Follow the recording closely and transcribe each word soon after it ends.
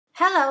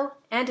Hello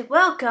and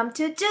welcome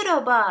to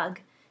Doodle.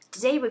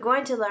 Today we're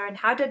going to learn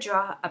how to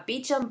draw a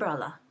beach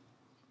umbrella.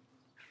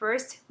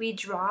 First, we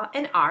draw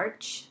an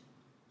arch.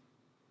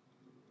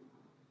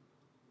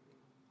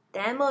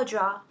 Then we'll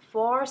draw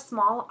 4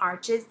 small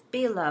arches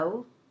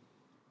below.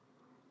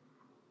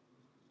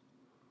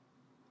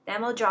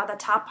 Then we'll draw the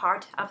top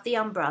part of the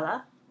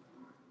umbrella.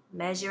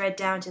 Measure it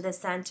down to the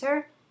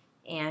center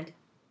and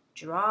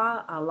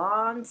draw a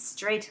long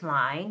straight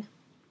line.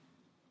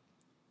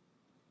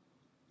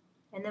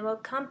 And then we'll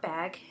come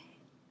back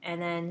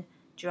and then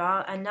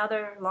draw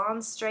another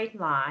long straight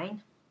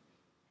line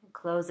and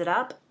close it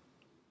up.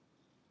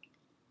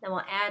 Then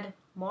we'll add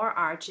more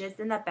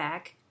arches in the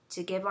back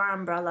to give our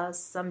umbrella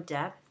some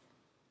depth.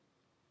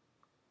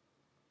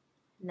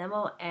 And then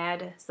we'll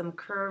add some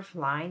curved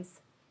lines.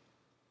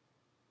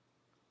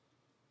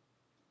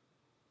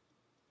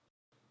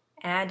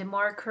 Add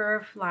more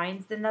curved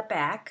lines in the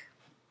back.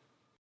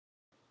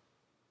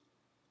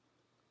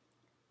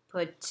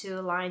 Put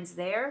 2 lines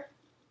there.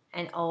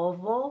 An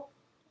oval,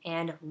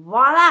 and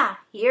voila!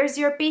 Here's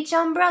your beach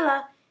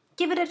umbrella.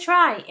 Give it a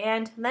try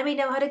and let me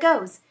know how it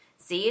goes.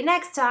 See you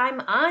next time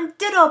on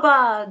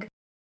Doodle.